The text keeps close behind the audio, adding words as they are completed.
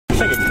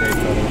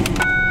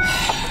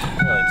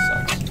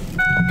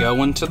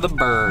Going to the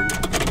Berg.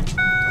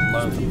 I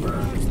love the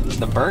Berg.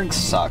 The Berg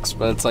sucks,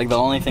 but it's like the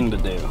only thing to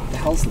do. What the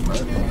hell's the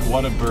Berg?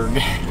 What a Berg.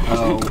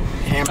 Oh,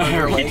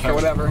 Hamburger Lake or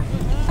whatever.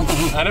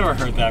 I never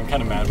heard that. I'm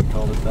kind of mad we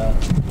called it that.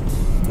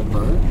 The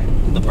Berg?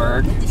 The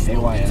Berg.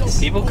 AYS.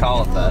 People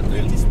call it that,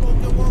 dude.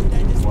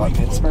 What,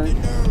 Pittsburgh?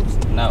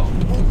 No.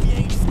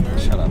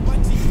 Shut up.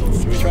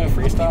 Should we try to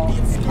freestyle?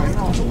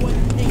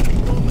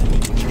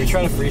 Should we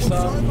try to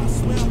freestyle?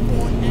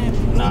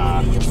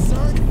 Nah.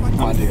 Come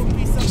on, dude.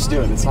 Just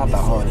do it. It's not that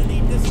hard.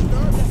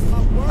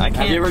 I can't.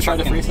 Have you ever tried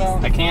to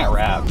freestyle? I can't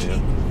rap,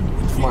 dude.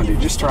 Come on, dude.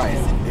 Just try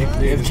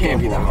it. It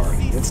can't be that hard.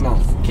 It's not.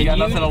 You got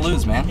nothing to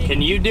lose, man.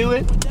 Can you do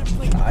it?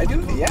 I do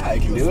it. Yeah, I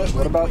can do it.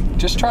 What about...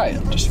 Just try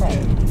it. Just try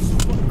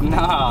it.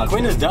 Nah.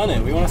 Quinn has done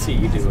it. We want to see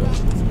you do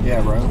it.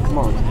 Yeah, bro. Come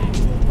on.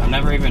 I've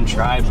never even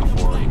tried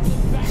before.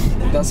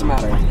 It doesn't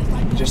matter.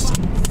 Just...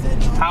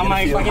 How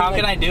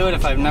can I do it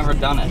if I've never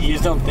done it? You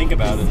just don't think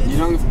about it. You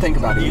don't think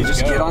about it. You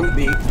just get on the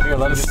beat. Here,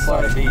 let us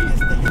start a beat.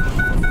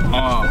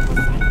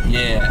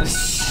 Yeah.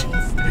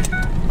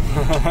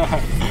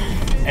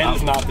 And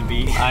it's not the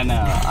beat. I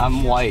know.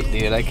 I'm white,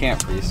 dude. I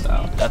can't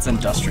freestyle. That's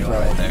industrial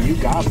Bro, right there. you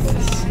got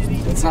this.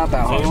 It's not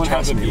that hard. anyone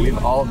have Trust a me. beat?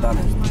 We've all done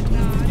it.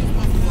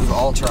 We've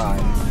all tried.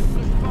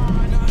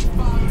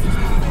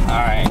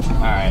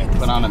 Alright.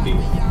 Put on a beat.